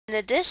In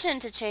addition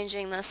to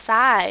changing the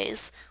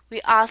size, we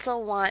also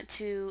want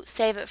to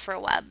save it for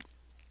web.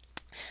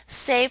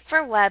 Save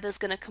for web is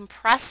going to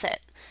compress it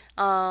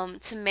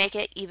to make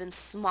it even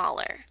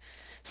smaller.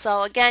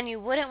 So again, you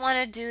wouldn't want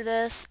to do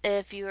this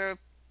if you were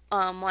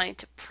wanting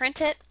to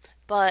print it,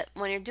 but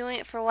when you're doing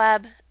it for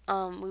web,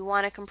 we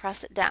want to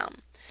compress it down.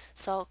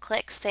 So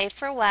click Save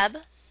for Web.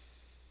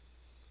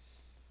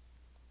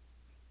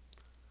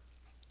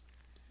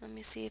 Let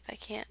me see if I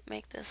can't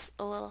make this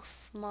a little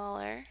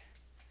smaller.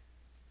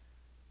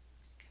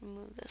 I can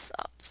move this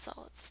up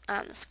so it's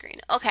on the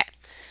screen. Okay,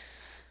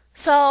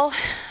 so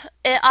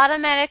it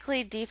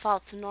automatically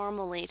defaults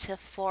normally to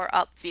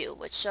 4-up view,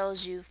 which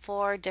shows you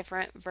 4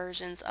 different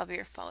versions of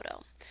your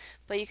photo.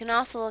 But you can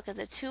also look at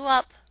the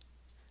 2-up,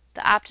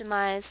 the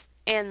optimized,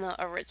 and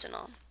the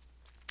original.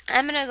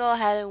 I'm going to go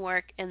ahead and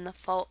work in the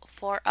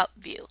 4-up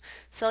view.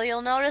 So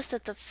you'll notice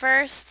that the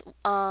first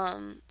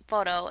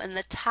photo in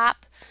the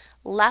top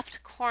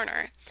left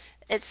corner,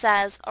 it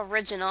says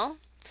original,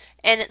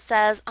 and it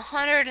says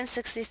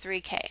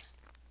 163K.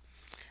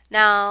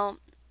 Now,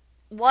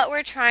 what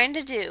we're trying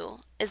to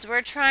do is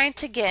we're trying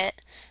to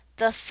get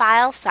the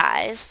file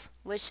size,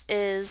 which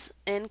is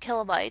in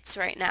kilobytes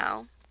right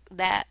now,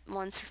 that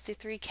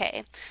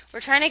 163K. We're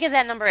trying to get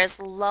that number as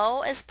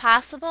low as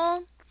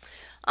possible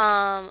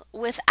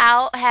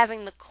without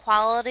having the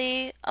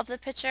quality of the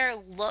picture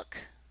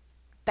look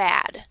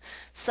bad.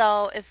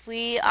 So if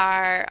we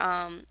are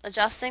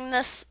adjusting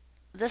this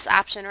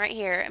option right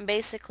here, and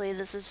basically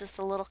this is just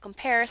a little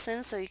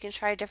comparison so you can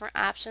try different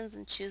options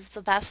and choose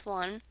the best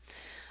one.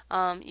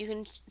 You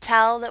can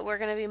tell that we're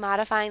going to be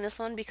modifying this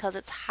one because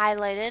it's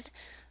highlighted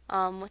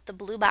with the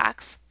blue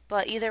box,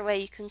 but either way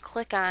you can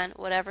click on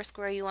whatever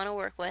square you want to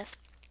work with.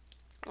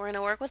 We're going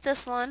to work with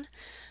this one.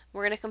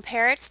 We're going to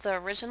compare it to the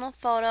original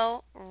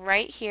photo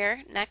right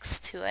here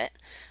next to it.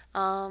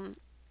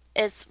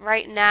 It's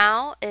right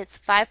now it's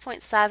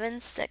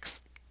 5.76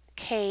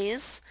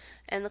 Ks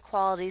and the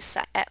quality's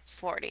set at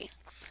 40.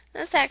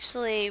 That's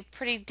actually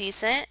pretty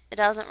decent. It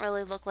doesn't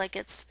really look like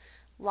it's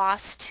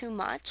lost too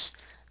much.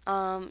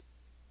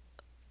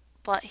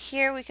 But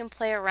here we can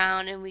play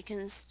around and we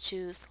can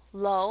choose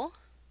low,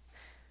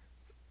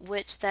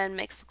 which then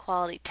makes the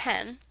quality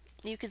 10.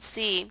 You can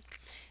see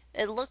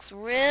it looks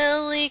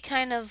really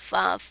kind of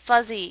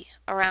fuzzy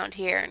around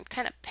here and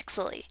kind of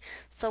pixely.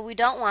 So we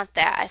don't want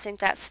that. I think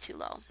that's too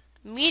low.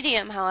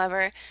 Medium,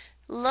 however,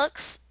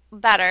 looks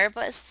better,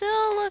 but it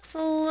still looks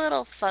a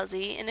little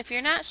fuzzy. And if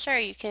you're not sure,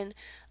 you can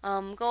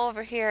go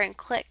over here and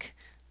click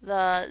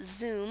the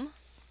zoom,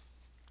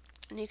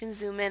 and you can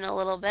zoom in a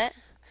little bit.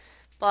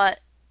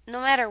 But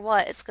no matter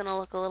what, it's going to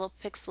look a little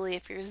pixely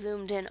if you're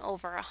zoomed in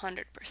over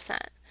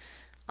 100%.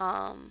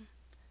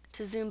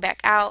 To zoom back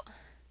out,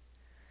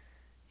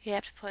 you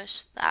have to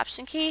push the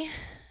option key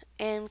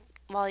and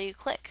while you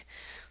click.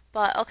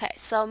 But okay,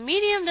 so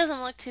medium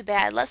doesn't look too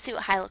bad. Let's see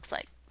what high looks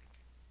like.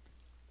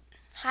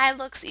 High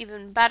looks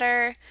even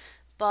better,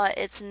 but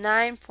it's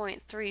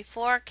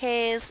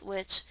 9.34 Ks,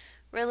 which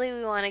really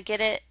we want to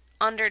get it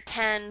under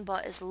 10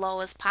 but as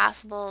low as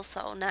possible.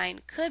 So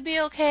 9 could be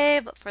okay,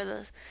 but for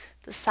the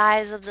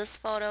size of this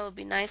photo, it would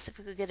be nice if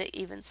we could get it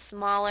even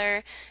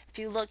smaller. If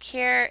you look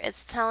here,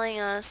 it's telling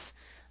us,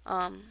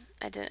 I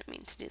didn't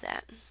mean to do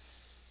that.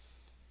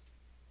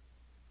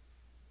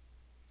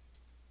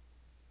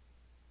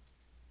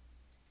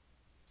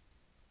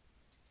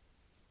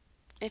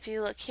 If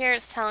you look here,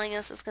 it's telling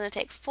us it's going to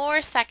take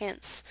 4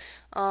 seconds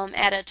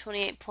at a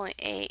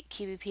 28.8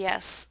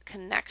 kbps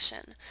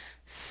connection.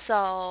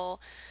 So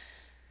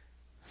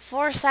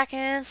 4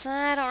 seconds,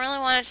 I don't really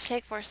want it to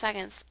take 4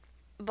 seconds.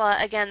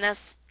 But again,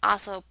 that's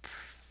also,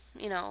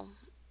 you know,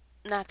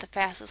 not the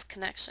fastest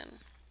connection.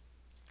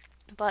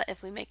 But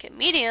if we make it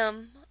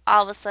medium,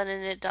 all of a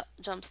sudden it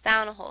jumps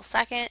down a whole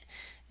second.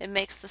 It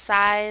makes the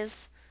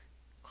size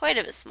quite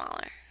a bit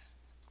smaller,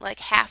 like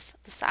half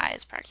the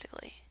size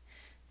practically.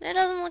 And it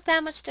doesn't look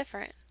that much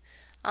different.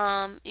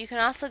 You can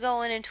also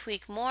go in and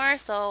tweak more.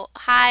 So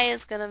high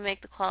is going to make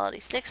the quality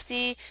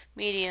 60,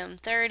 medium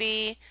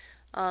 30.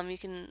 You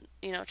can,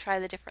 try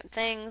the different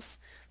things.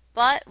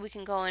 But we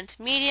can go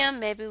into medium.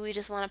 Maybe we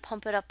just want to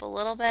pump it up a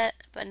little bit,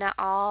 but not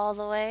all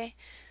the way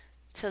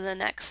to the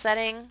next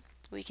setting.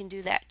 We can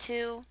do that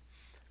too.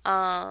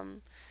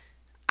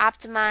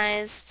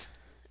 Optimized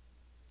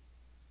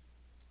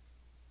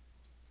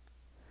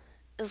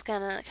is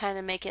going to kind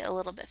of make it a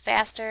little bit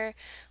faster.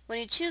 When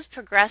you choose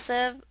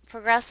progressive,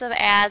 progressive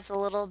adds a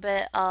little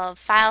bit of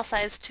file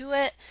size to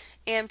it,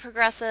 and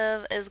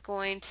progressive is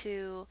going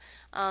to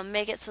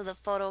make it so the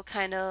photo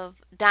kind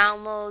of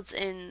downloads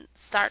and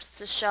starts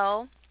to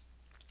show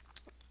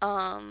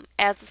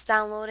as it's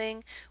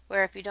downloading,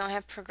 where if you don't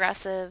have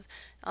progressive,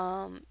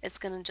 it's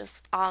going to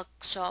just all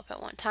show up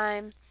at one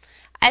time.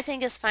 I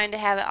think it's fine to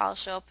have it all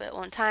show up at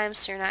one time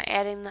so you're not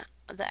adding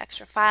the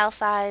extra file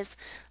size,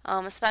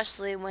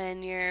 especially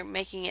when you're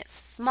making it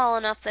small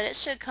enough that it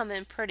should come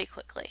in pretty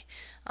quickly.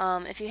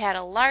 If you had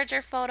a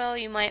larger photo,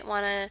 you might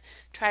want to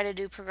try to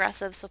do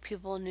progressive so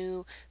people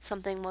knew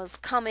something was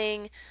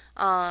coming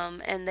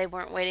and they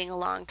weren't waiting a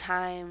long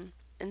time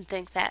and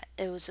think that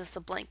it was just a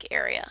blank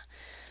area.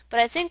 But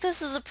I think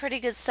this is a pretty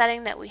good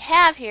setting that we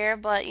have here,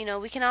 but you know,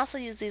 we can also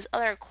use these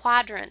other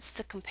quadrants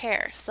to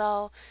compare.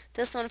 So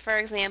this one, for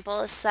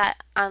example, is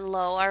set on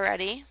low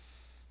already.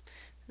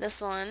 This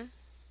one,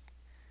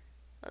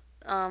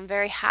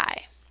 very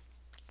high.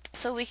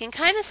 So we can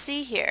kind of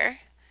see here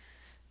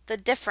the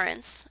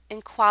difference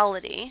in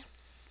quality.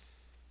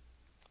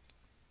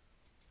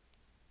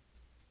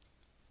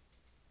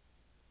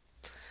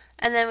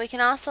 And then we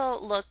can also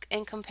look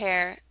and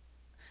compare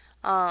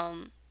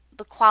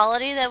the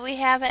quality that we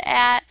have it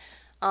at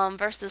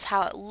versus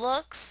how it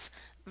looks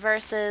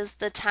versus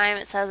the time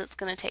it says it's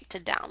going to take to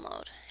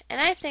download.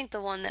 And I think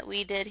the one that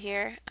we did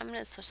here, I'm going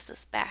to switch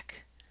this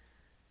back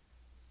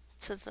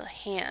to the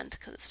hand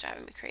because it's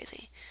driving me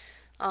crazy.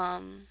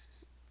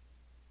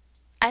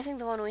 I think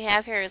the one we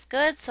have here is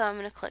good, so I'm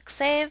going to click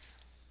save.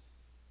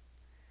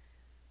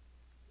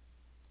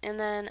 And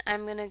then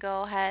I'm going to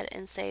go ahead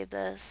and save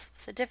this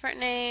with a different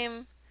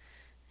name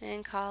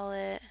and call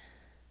it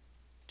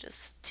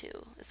just 2.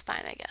 It's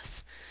fine, I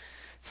guess.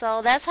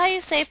 So that's how you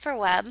save for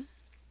web.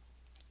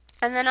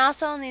 And then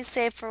also in these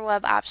save for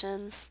web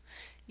options,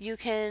 you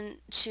can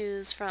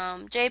choose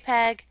from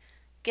JPEG,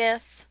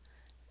 GIF,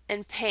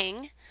 and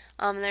PNG.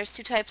 There's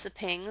 2 types of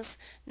PNGs.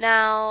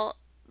 Now,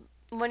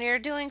 when you're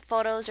doing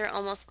photos, you're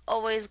almost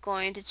always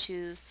going to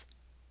choose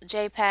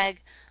JPEG.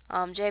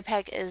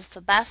 JPEG is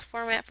the best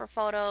format for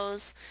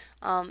photos.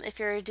 If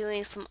you're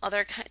doing some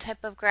other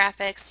type of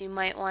graphics, you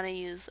might want to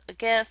use a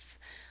GIF.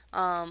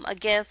 A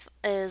GIF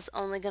is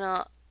only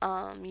going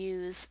to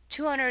use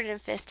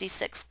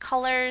 256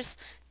 colors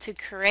to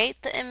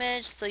create the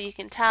image, so you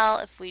can tell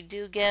if we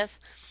do GIF,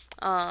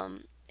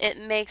 it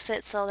makes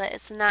it so that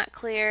it's not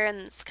clear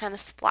and it's kind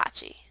of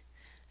splotchy.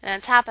 And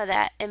on top of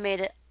that, it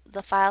made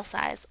the file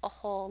size a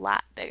whole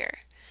lot bigger.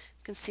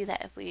 You can see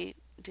that if we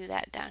do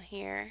that down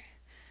here,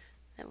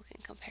 then we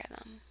can compare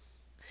them.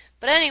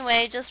 But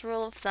anyway, just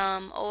rule of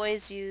thumb,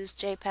 always use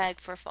JPEG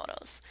for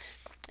photos.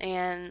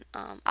 And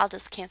I'll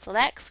just cancel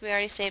that because we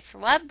already saved for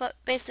web, but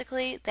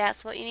basically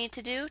that's what you need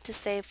to do to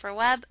save for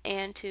web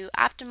and to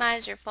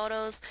optimize your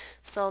photos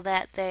so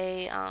that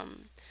they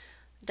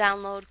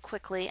download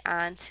quickly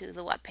onto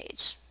the web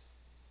page.